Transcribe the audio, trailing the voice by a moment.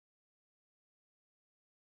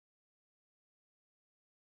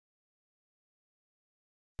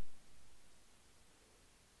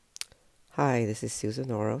Hi, this is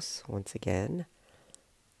MoonOros once again.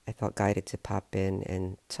 I felt guided to pop in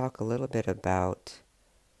and talk a little bit about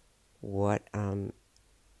what I'm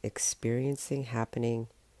experiencing happening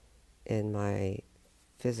in my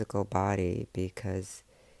physical body because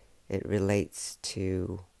it relates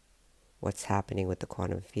to what's happening with the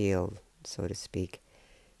quantum field, so to speak.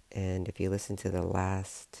 And if you listen to the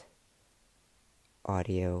last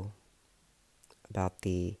audio about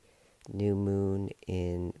the new moon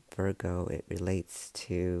in Virgo, it relates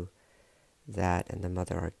to that and the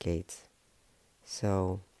Mother Art Gates.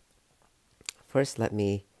 So first let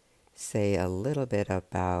me say a little bit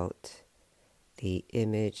about the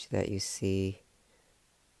image that you see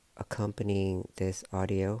accompanying this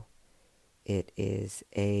audio. It's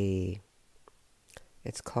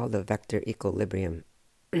called the vector equilibrium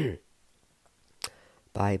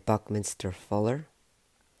by Buckminster Fuller.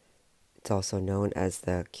 It's also known as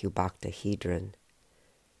the cuboctahedron.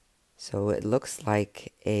 So it looks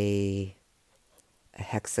like a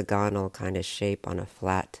hexagonal kind of shape on a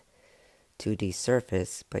flat 2D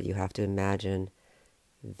surface, but you have to imagine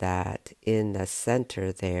that in the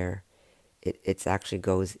center there, it actually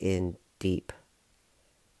goes in deep.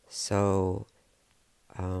 So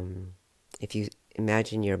if you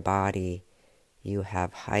imagine your body, you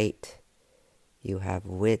have height, you have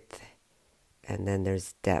width, and then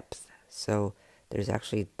there's depth. So there's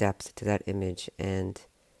actually depth to that image, and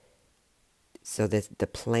so the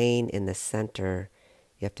plane in the center,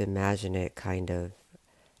 you have to imagine it kind of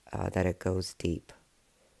that it goes deep.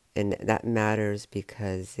 And that matters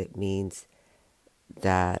because it means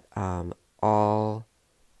that all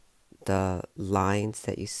the lines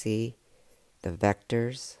that you see, the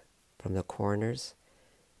vectors from the corners,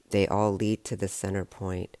 they all lead to the center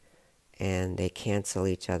point and they cancel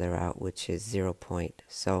each other out, which is 0 point.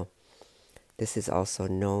 So this is also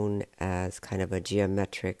known as kind of a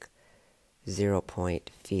geometric 0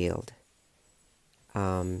 point field.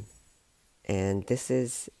 And this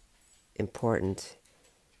is important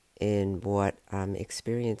in what I'm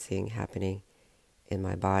experiencing happening in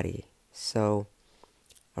my body. So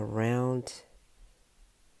around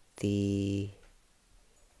the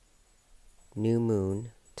new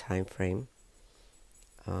moon time frame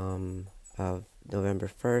of November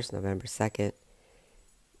 1st, November 2nd,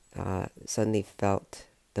 suddenly felt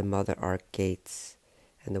the Mother Art Gates.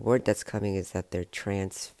 And the word that's coming is that they're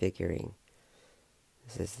transfiguring.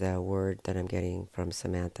 This is the word that I'm getting from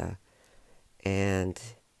Samantha. And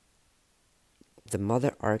the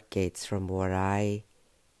Mother Art Gates, from what I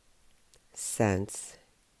sense,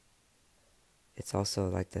 it's also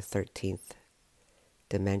like the 13th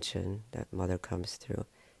dimension that Mother comes through.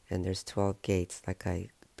 And there's 12 gates, like I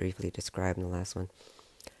briefly described in the last one.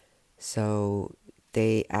 So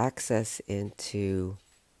they access into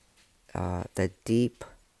the deep,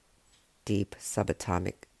 deep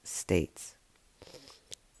subatomic states.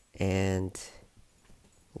 And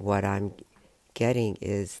what I'm getting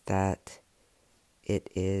is that it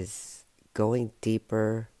is going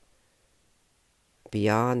deeper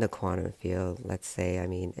beyond the quantum field, let's say. I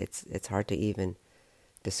mean, it's hard to even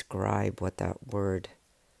describe what that word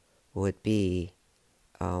would be.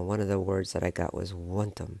 One of the words that I got was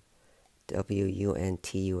Wuntum,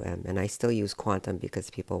 Wuntum, and I still use quantum because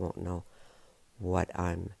people won't know what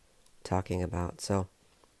I'm talking about. So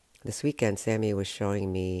this weekend, Sammy was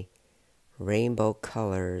showing me rainbow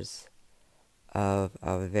colors of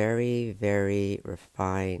a very, very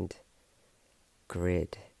refined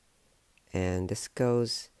grid. And this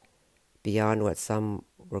goes beyond what some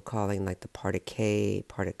were calling like the Particay,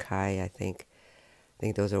 Partikai, I think. I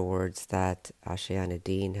think those are words that Ashiana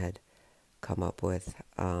Dean had come up with.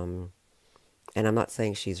 And I'm not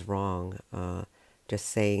saying she's wrong, just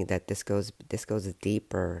saying that this goes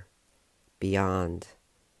deeper beyond.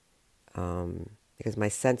 Because my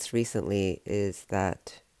sense recently is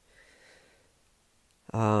that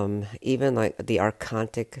even like the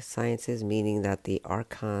archontic sciences, meaning that the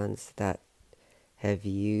archons that have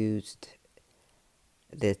used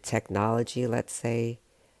the technology, let's say,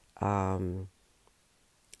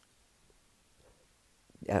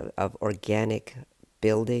 of organic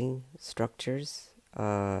building structures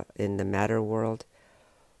in the matter world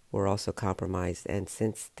were also compromised. And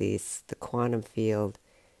since the quantum field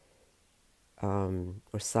or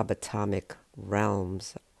subatomic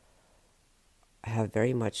realms have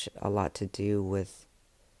very much a lot to do with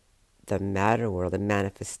the matter world, the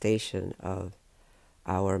manifestation of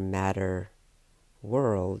our matter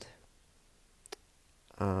world,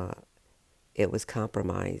 it was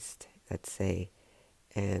compromised, let's say.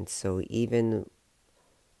 And so even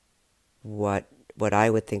what I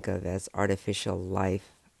would think of as artificial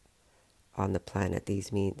life on the planet.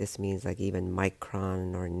 This means like even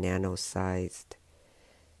micron or nano-sized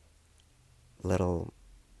little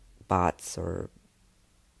bots or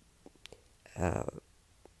uh,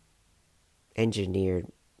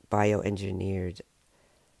 bioengineered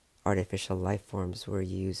artificial life forms were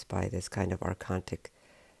used by this kind of archontic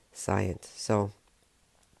science. So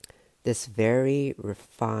this very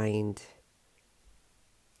refined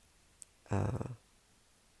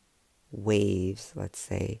waves, let's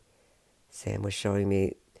say, Sam was showing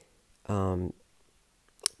me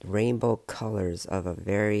rainbow colors of a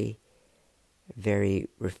very, very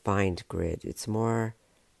refined grid. It's more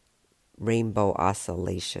rainbow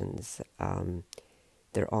oscillations.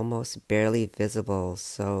 They're almost barely visible,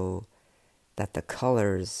 so that the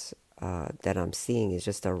colors that I'm seeing is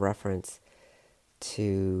just a reference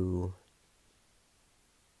to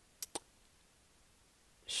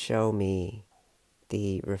show me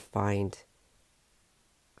the refined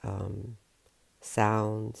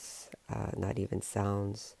sounds, not even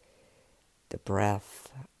sounds, the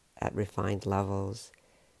breath at refined levels,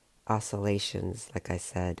 oscillations, like I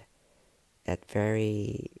said, at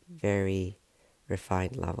very, very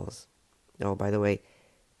refined levels. Oh, by the way,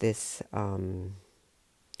 this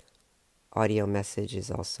audio message is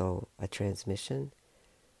also a transmission,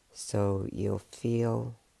 so you'll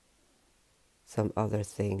feel some other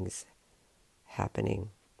things happening,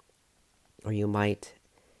 or you might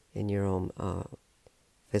in your own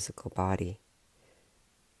physical body.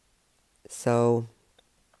 So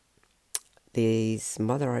these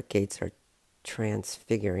mother art gates are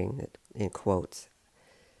transfiguring, in quotes.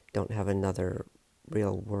 Don't have another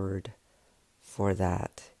real word for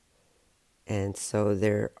that. And so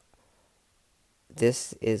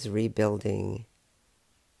this is rebuilding,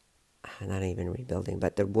 not even rebuilding,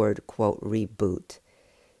 but the word, quote, reboot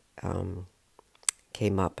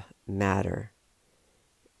came up, matter.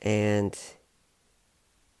 And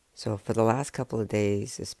so for the last couple of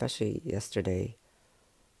days, especially yesterday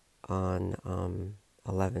on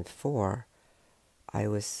 11/4, I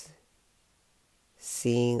was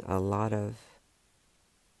seeing a lot of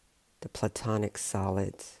the Platonic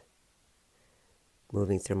solids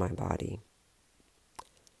moving through my body.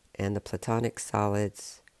 And the Platonic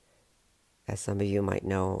solids, as some of you might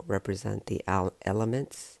know, represent the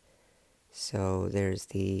elements. So there's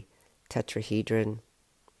the tetrahedron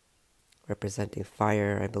representing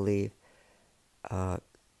fire, I believe.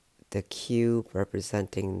 The cube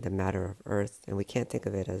representing the matter of earth. And we can't think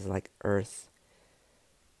of it as like earth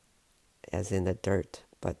as in the dirt,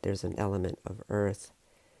 but there's an element of earth.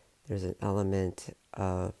 There's an element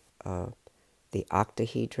of the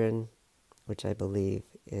octahedron, which I believe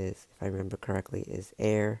is, if I remember correctly, is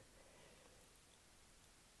air.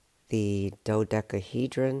 The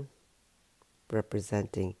dodecahedron,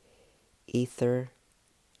 representing ether,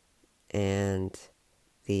 and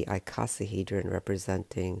the icosahedron,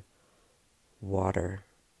 representing water.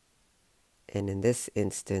 And in this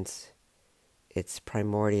instance, it's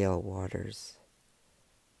primordial waters.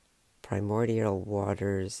 Primordial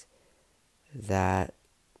waters that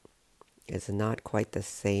is not quite the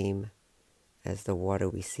same as the water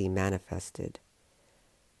we see manifested.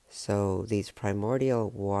 So these primordial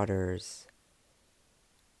waters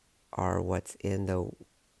are what's in the,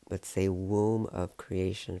 let's say, womb of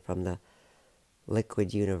creation, from the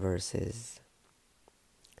liquid universes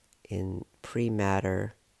in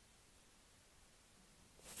pre-matter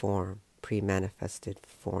form, pre-manifested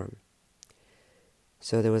form.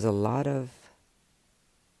 So there was a lot of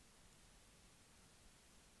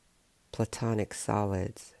Platonic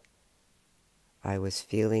solids I was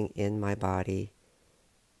feeling in my body,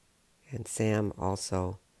 and Sam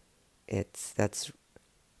also. That's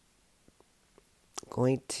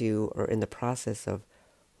going to, or in the process of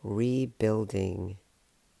rebuilding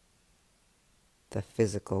the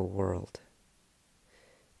physical world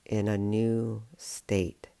in a new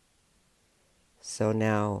state. So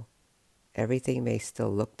now everything may still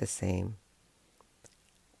look the same,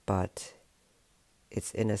 but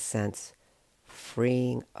it's in a sense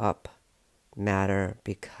freeing up matter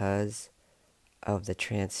because of the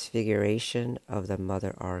transfiguration of the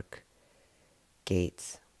Mother Arc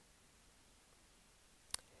gates.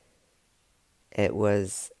 It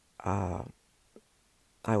was, I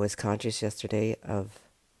was conscious yesterday of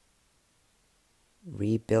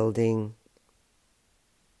rebuilding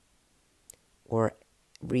or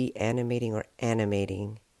reanimating or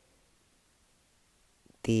animating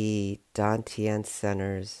the Tien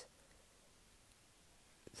centers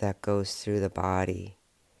that goes through the body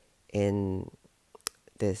in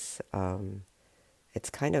this, it's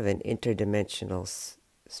kind of an interdimensional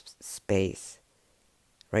space.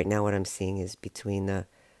 Right now what I'm seeing is between the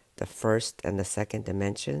the first and the second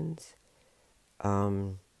dimensions.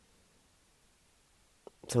 So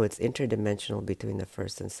it's interdimensional between the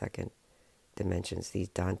first and second dimensions, these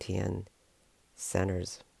Dantian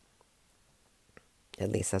centers.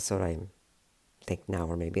 At least that's what I think now,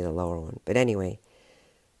 or maybe the lower one. But anyway,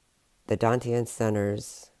 the Dantian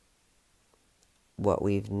centers, what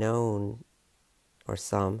we've known, or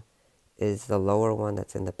some, is the lower one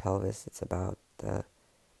that's in the pelvis. It's about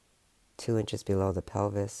 2 inches below the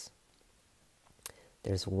pelvis.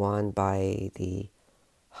 There's one by the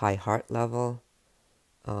high heart level,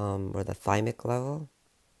 or the thymic level,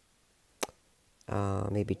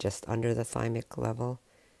 maybe just under the thymic level.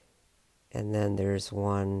 And then there's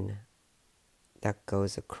one that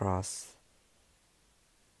goes across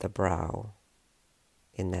the brow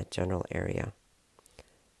in that general area.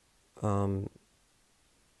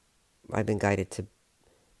 I've been guided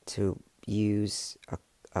to use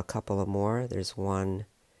a couple of more. There's one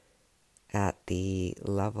at the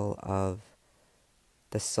level of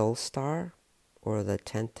the soul star, or the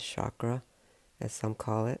 10th chakra, as some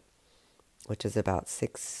call it, which is about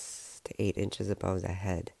 6 to 8 inches above the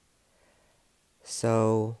head.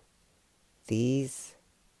 So these,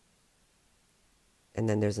 and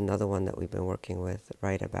then there's another one that we've been working with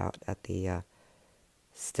right about at the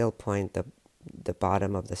still point, the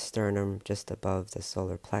bottom of the sternum, just above the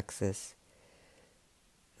solar plexus.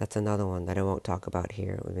 That's another one that I won't talk about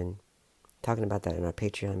here. We've been talking about that in our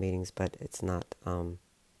Patreon meetings, but it's not, I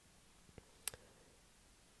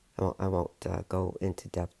won't go into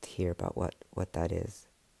depth here about what that is,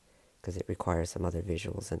 because it requires some other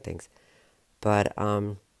visuals and things. But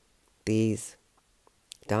these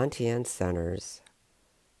Dantian centers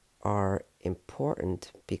are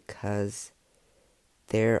important because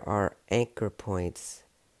there are anchor points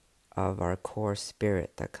of our core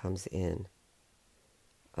spirit that comes in.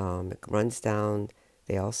 It runs down.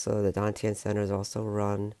 The Dantian centers also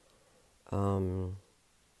run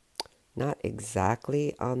not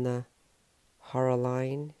exactly on the hara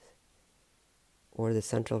line or the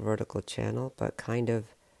central vertical channel, but kind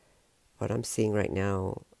of what I'm seeing right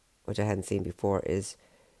now, which I hadn't seen before, is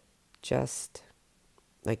just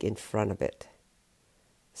like in front of it.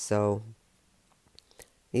 So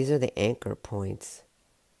these are the anchor points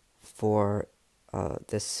for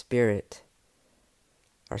the spirit,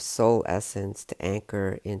 our soul essence, to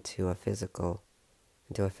anchor into a physical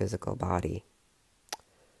body.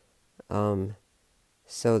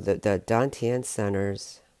 So the Dantian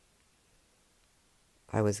centers,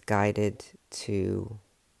 I was guided to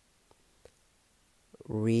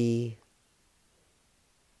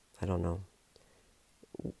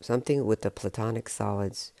something with the Platonic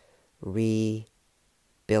solids, rebuilding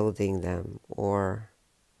them or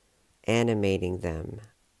animating them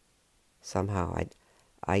somehow.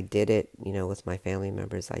 I did it, with my family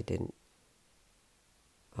members. I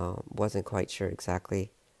wasn't quite sure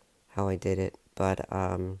exactly how I did it, but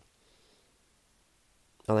all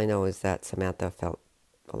I know is that Samantha felt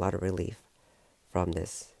a lot of relief from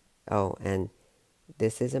this. Oh, and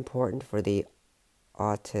this is important for the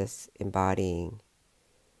autists embodying,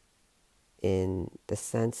 in the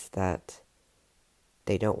sense that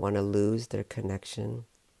they don't want to lose their connection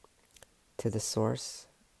to the source,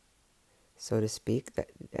 so to speak.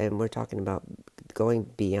 And we're talking about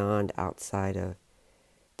going beyond, outside of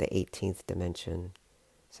the 18th dimension.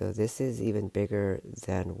 So this is even bigger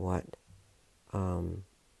than what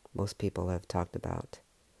most people have talked about.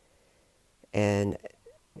 And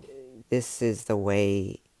this is the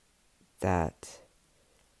way that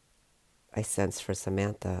I sense for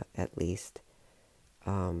Samantha, at least,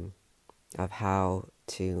 of how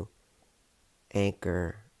to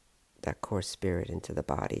anchor that core spirit into the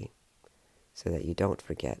body so that you don't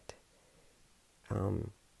forget.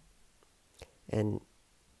 And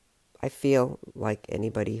I feel like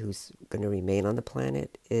anybody who's going to remain on the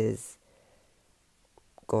planet is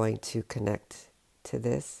going to connect to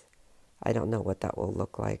this. I don't know what that will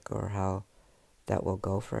look like or how that will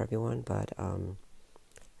go for everyone, but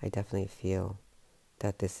I definitely feel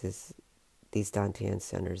that these Dantian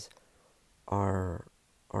centers are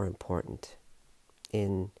important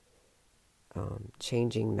in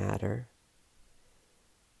changing matter.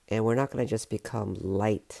 And we're not going to just become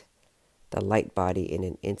light, the light body, in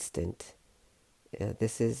an instant.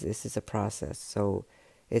 This is a process. So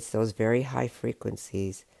it's those very high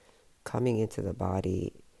frequencies coming into the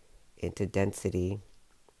body, into density,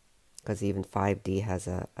 because even 5D has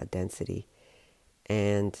a density.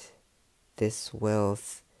 And this will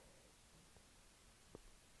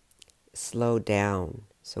slow down.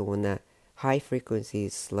 So when the high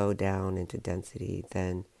frequencies slow down into density,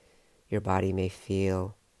 then your body may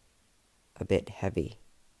feel a bit heavy.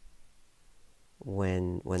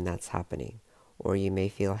 when that's happening. Or you may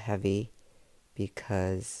feel heavy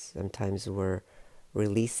because sometimes we're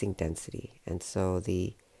releasing density, and so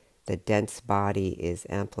the dense body is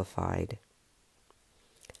amplified,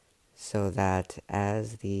 so that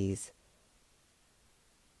as these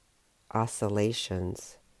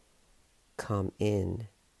oscillations come in,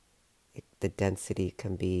 the density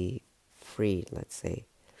can be freed, let's say.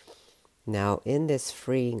 Now, in this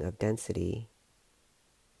freeing of density,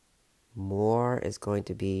 more is going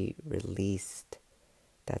to be released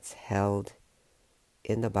that's held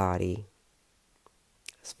in the body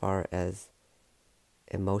as far as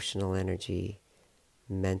emotional energy,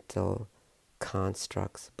 mental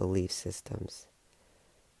constructs, belief systems.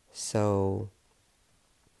 So,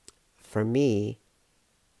 for me,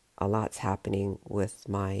 a lot's happening with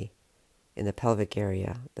in the pelvic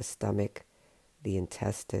area, the stomach, the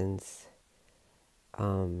intestines,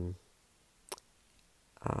 a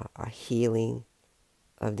healing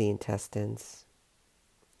of the intestines.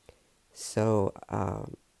 So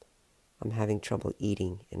I'm having trouble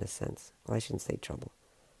eating, in a sense. Well, I shouldn't say trouble.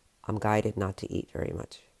 I'm guided not to eat very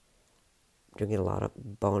much. I'm drinking a lot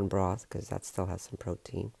of bone broth because that still has some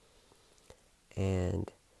protein.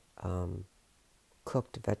 And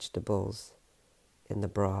cooked vegetables in the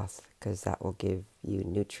broth, because that will give you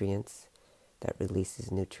nutrients. That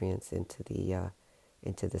releases nutrients into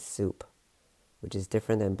the soup, which is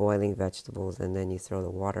different than boiling vegetables and then you throw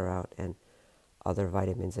the water out and other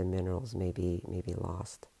vitamins and minerals may be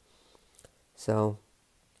lost. So,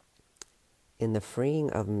 in the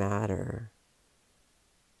freeing of matter,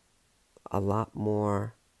 a lot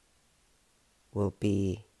more will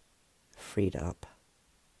be freed up.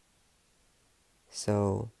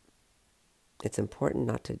 So, it's important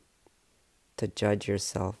not to judge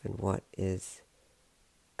yourself in what is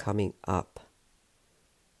coming up.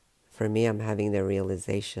 For me, I'm having the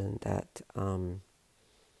realization that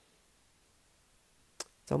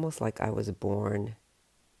it's almost like I was born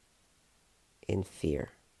in fear.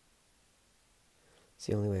 It's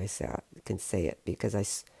the only way I can say it, because I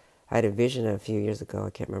had a vision a few years ago,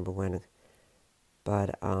 I can't remember when,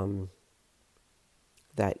 but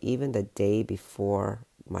that even the day before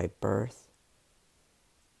my birth,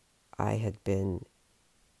 I had been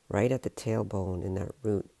right at the tailbone in that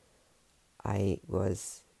root. I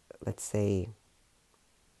was, let's say,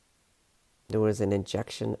 there was an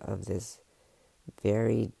injection of this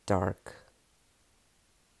very dark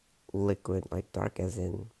liquid, like dark as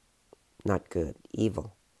in not good,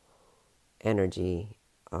 evil energy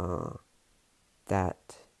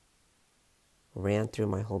that ran through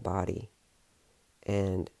my whole body.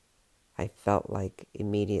 And I felt like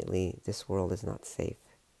immediately this world is not safe.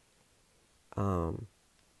 There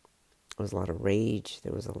was a lot of rage.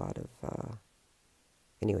 There was a lot of,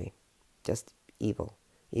 anyway, just evil.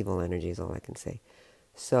 Evil energy is all I can say.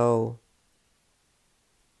 So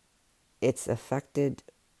it's affected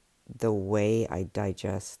the way I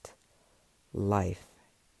digest life,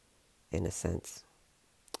 in a sense,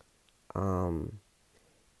 and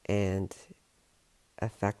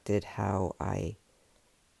affected how I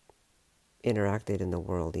interacted in the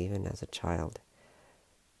world, even as a child.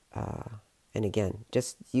 And again,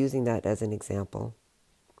 just using that as an example,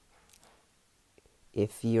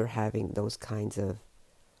 if you're having those kinds of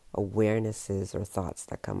awarenesses or thoughts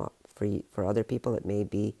that come up, for other people it may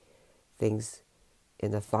be things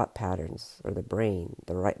in the thought patterns or the brain,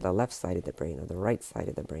 the left side of the brain or the right side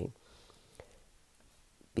of the brain.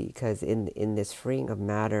 Because in this freeing of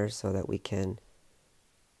matter, so that we can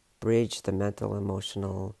bridge the mental,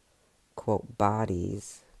 emotional, quote,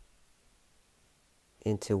 bodies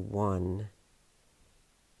into one,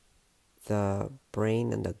 the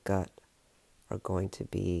brain and the gut are going to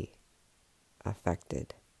be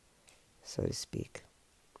affected, so to speak.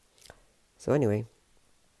 So anyway,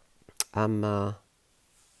 I'm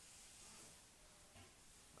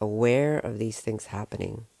aware of these things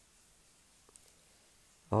happening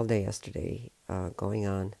all day yesterday, going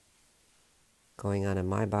on in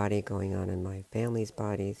my body, going on in my family's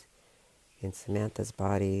bodies, in Samantha's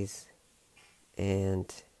bodies,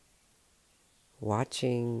 and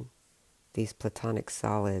watching these Platonic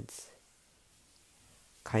solids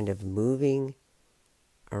kind of moving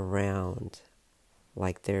around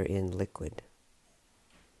like they're in liquid.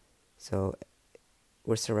 So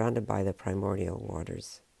we're surrounded by the primordial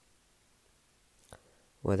waters.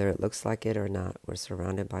 Whether it looks like it or not, we're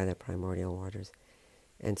surrounded by the primordial waters.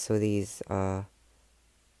 And so these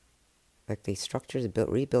structures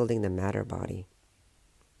rebuilding the matter body.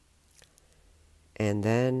 And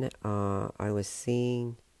then I was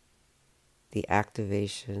seeing the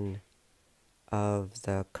activation of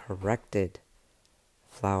the corrected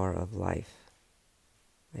flower of life.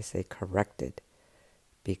 I say corrected,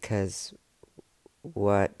 because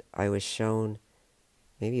what I was shown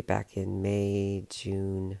maybe back in May,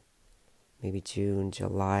 June, maybe June,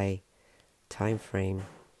 July time frame,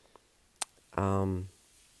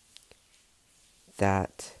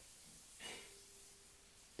 that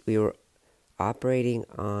we were operating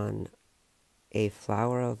on a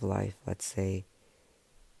flower of life, let's say,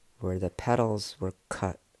 where the petals were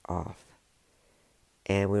cut off,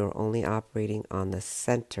 and we were only operating on the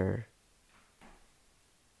center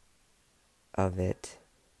of it,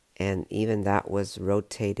 and even that was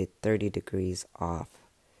rotated 30 degrees off.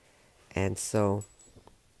 And so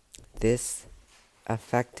this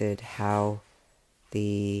affected how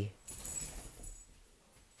the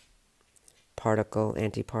particle,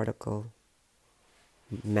 antiparticle,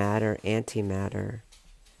 matter, antimatter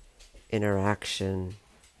interaction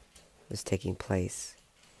was taking place,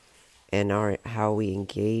 and how we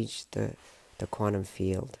engage the quantum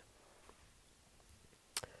field.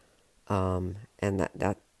 And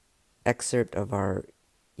that excerpt of our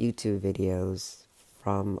YouTube videos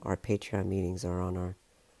from our Patreon meetings are on our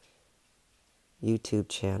YouTube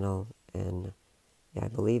channel, and yeah, I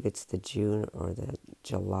believe it's the June or the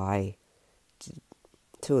July,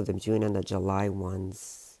 two of them, June and the July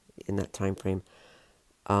ones, in that time frame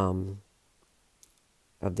of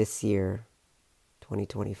this year,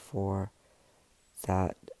 2024,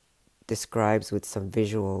 that describes with some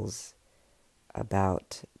visuals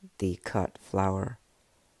about the cut flower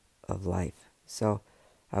of life. So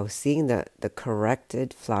I was seeing the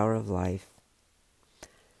corrected flower of life,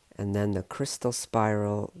 and then the crystal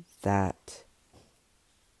spiral that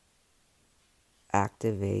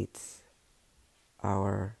activates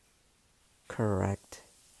our correct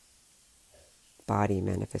body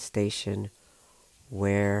manifestation,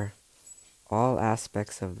 where all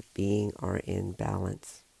aspects of being are in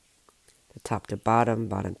balance. The top to bottom,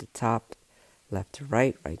 bottom to top, left to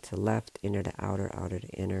right, right to left, inner to outer, outer to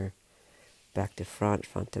inner, back to front,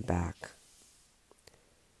 front to back.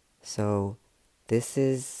 So this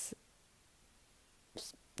is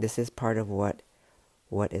part of what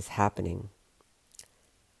is happening.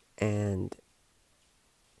 And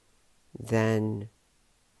then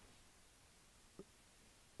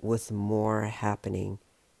with more happening,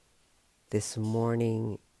 this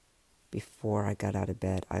morning before I got out of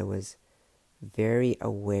bed, I was very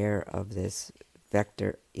aware of this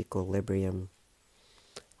vector equilibrium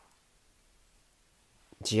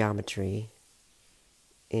geometry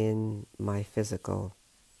in my physical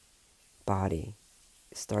body.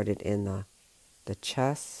 It started in the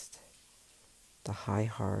chest, the high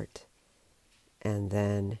heart, and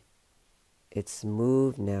then it's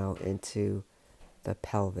moved now into the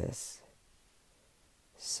pelvis.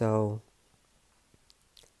 So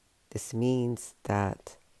this means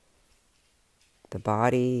that the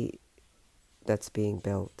body that's being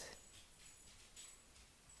built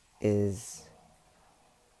is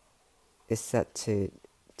set to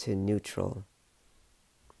neutral,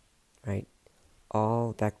 right?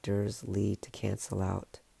 All vectors lead to cancel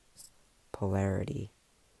out polarity,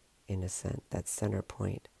 in a sense, that center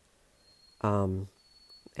point. And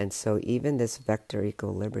so even this vector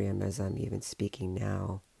equilibrium, as I'm even speaking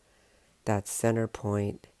now, that center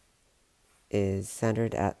point is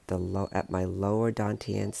centered at at my lower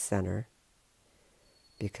Dantian center,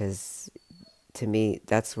 because to me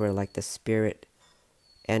that's where like the spirit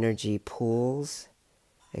energy pools.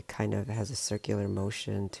 It kind of has a circular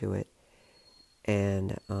motion to it,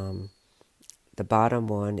 and the bottom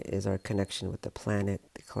one is our connection with the planet,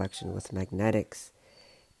 the connection with magnetics.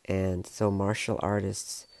 And so martial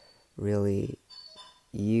artists really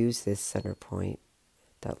use this center point,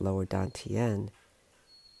 that lower Dantian,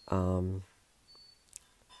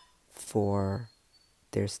 for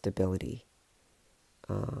their stability.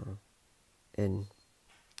 And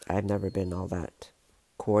I've never been all that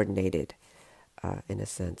coordinated, in a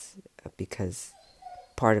sense, because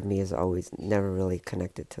part of me is always never really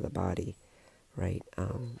connected to the body, right?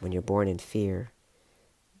 When you're born in fear,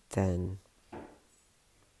 then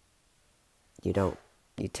you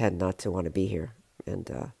tend not to want to be here. And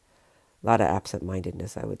a lot of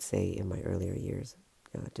absent-mindedness, I would say, in my earlier years.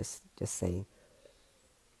 Just saying.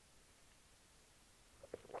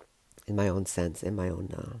 In my own sense.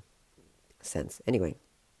 Anyway.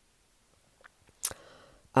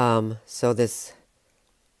 So this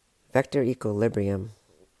vector equilibrium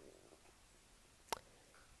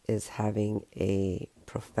is having a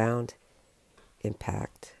profound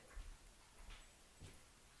impact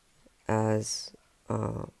as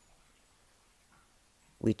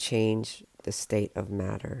we change the state of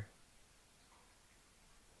matter,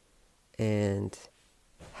 and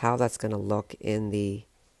how that's going to look in the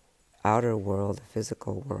outer world, the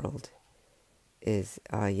physical world, is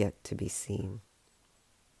yet to be seen.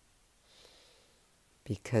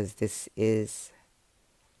 Because this is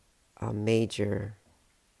a major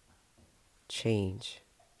change,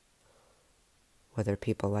 whether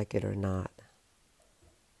people like it or not.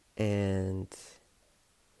 And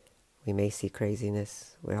we may see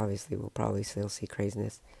craziness. We obviously will probably still see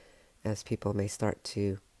craziness as people may start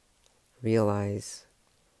to realize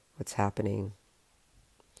what's happening.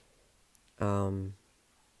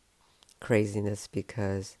 Craziness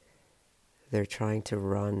because they're trying to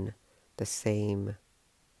run the same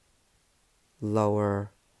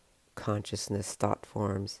lower consciousness thought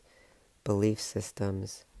forms, belief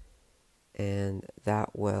systems, and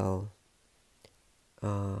that will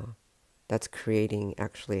that's creating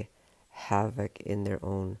actually havoc in their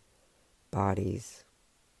own bodies,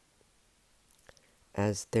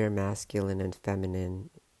 as their masculine and feminine,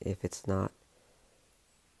 if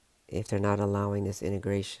they're not allowing this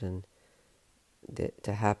integration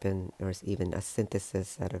to happen, or even a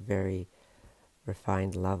synthesis at a very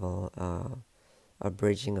refined level, a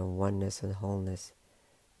bridging of oneness and wholeness,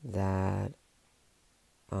 that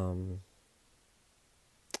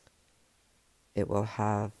it will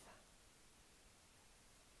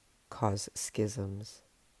cause schisms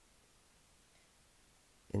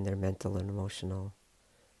in their mental and emotional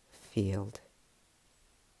field.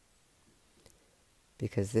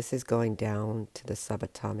 Because this is going down to the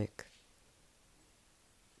subatomic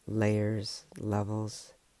layers,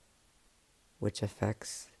 levels, which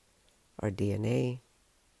affects our DNA.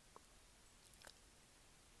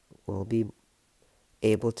 We'll be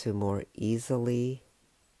able to more easily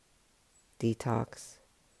detox.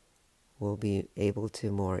 We'll be able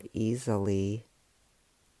to more easily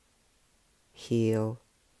heal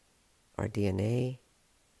our DNA,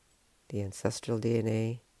 the ancestral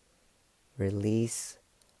DNA, release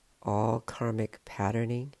all karmic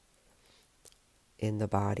patterning in the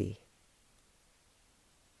body.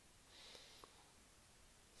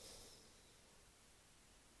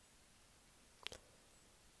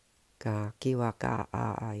 Ka kiwa ka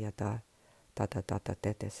a ayata ta ta ta ta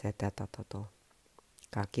te te se ta ta ta to.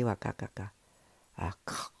 Ka kiwa ka ka ka a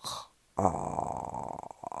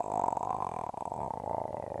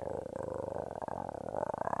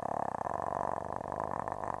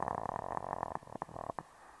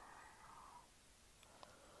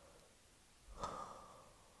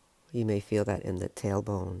You may feel that in the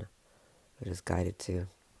tailbone. It is guided to.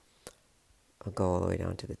 I'll go all the way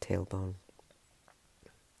down to the tailbone.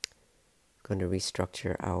 Going to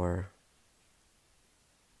restructure our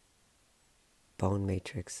bone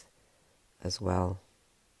matrix as well.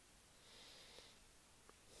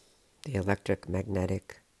 The electric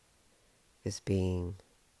magnetic is being,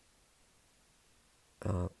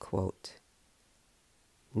 quote,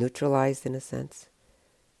 neutralized in a sense.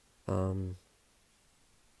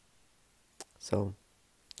 So,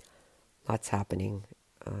 lots happening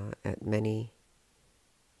at many,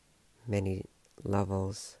 many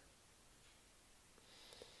levels.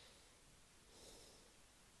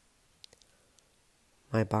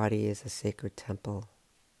 My body is a sacred temple,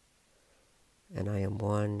 and I am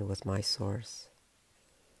one with my source.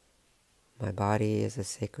 My body is a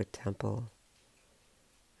sacred temple,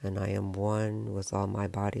 and I am one with all my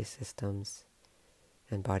body systems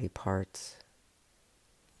and body parts.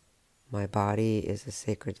 My body is a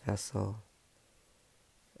sacred vessel,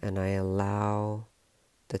 and I allow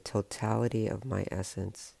the totality of my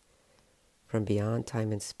essence from beyond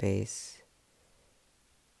time and space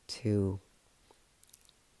to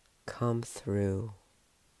come through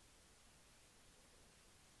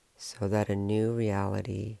so that a new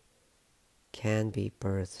reality can be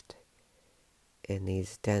birthed in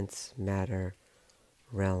these dense matter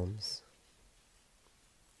realms.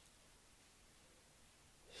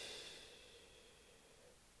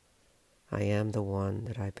 I am the one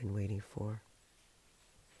that I've been waiting for.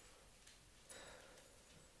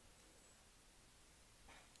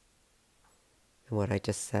 And what I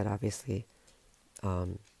just said obviously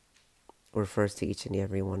refers to each and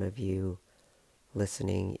every one of you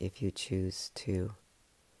listening, if you choose to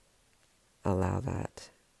allow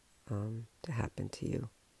that to happen to you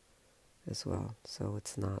as well. So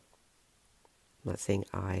it's not, I'm not saying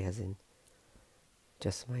I as in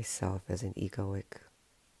just myself as an egoic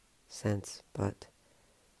sense, but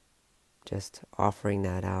just offering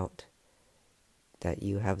that out, that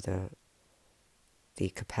you have the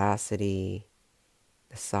capacity,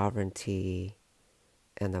 the sovereignty,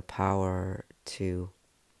 and the power to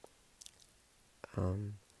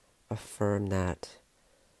affirm that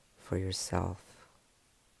for yourself.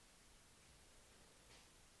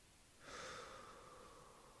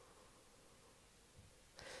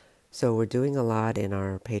 So we're doing a lot in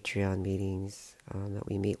our Patreon meetings that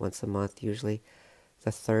we meet once a month, usually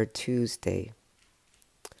the third Tuesday.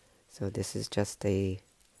 So this is just a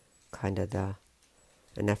kind of an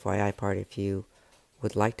FYI part. If you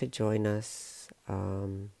would like to join us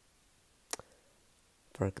for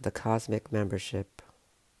the Cosmic Membership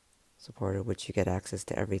supporter, which you get access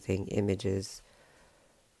to everything, images,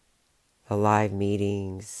 the live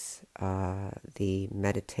meetings, the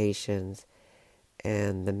meditations,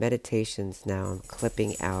 and the meditations now I'm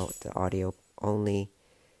clipping out the audio only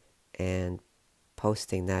and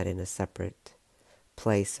posting that in a separate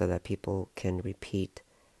place so that people can repeat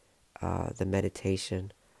the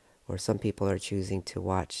meditation, or some people are choosing to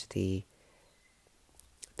watch the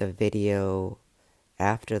video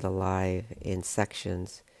after the live in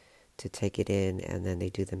sections to take it in, and then they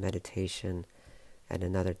do the meditation at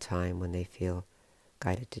another time when they feel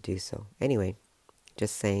guided to do so. Anyway,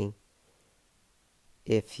 just saying,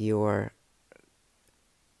 if you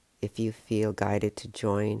feel guided to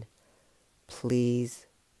join, please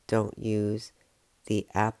don't use the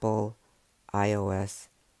Apple iOS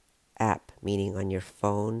app, meaning on your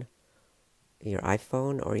phone, your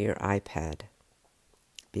iPhone or your iPad,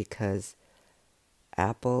 because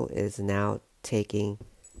Apple is now taking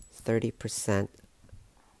 30%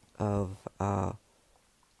 of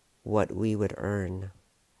what we would earn.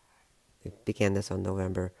 We began this on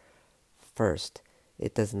November 1st.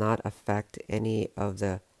 It does not affect any of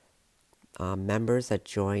the members that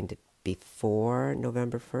joined before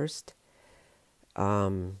November 1st.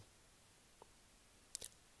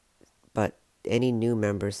 But any new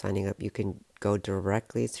members signing up, you can go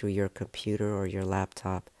directly through your computer or your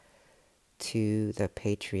laptop to the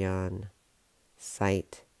Patreon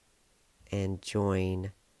site and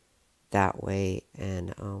join that way,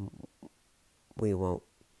 and we won't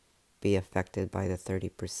be affected by the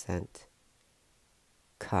 30%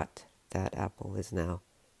 cut that Apple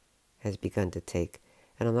has begun to take.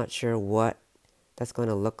 And I'm not sure what that's going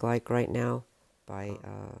to look like right now by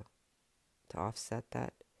to offset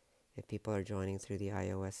that if people are joining through the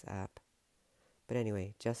iOS app. But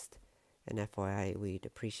anyway, just an FYI, we'd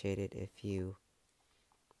appreciate it if you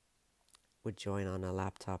would join on a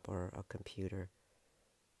laptop or a computer.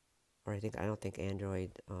 Or I don't think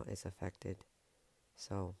Android is affected.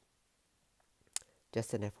 So,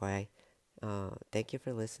 just an FYI. Thank you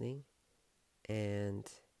for listening. And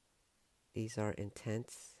these are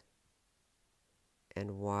intense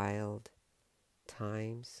and wild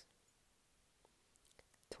times.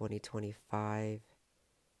 2025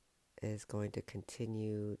 is going to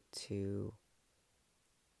continue to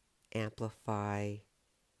amplify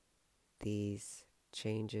these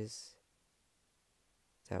changes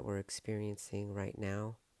that we're experiencing right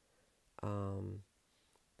now.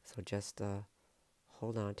 So just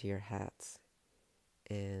hold on to your hats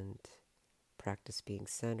and practice being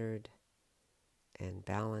centered and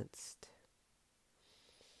balanced.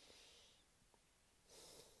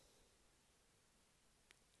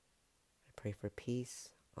 I pray for peace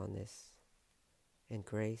on this and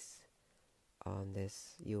grace on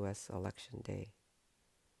this U.S. election day.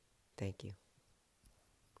 Thank you.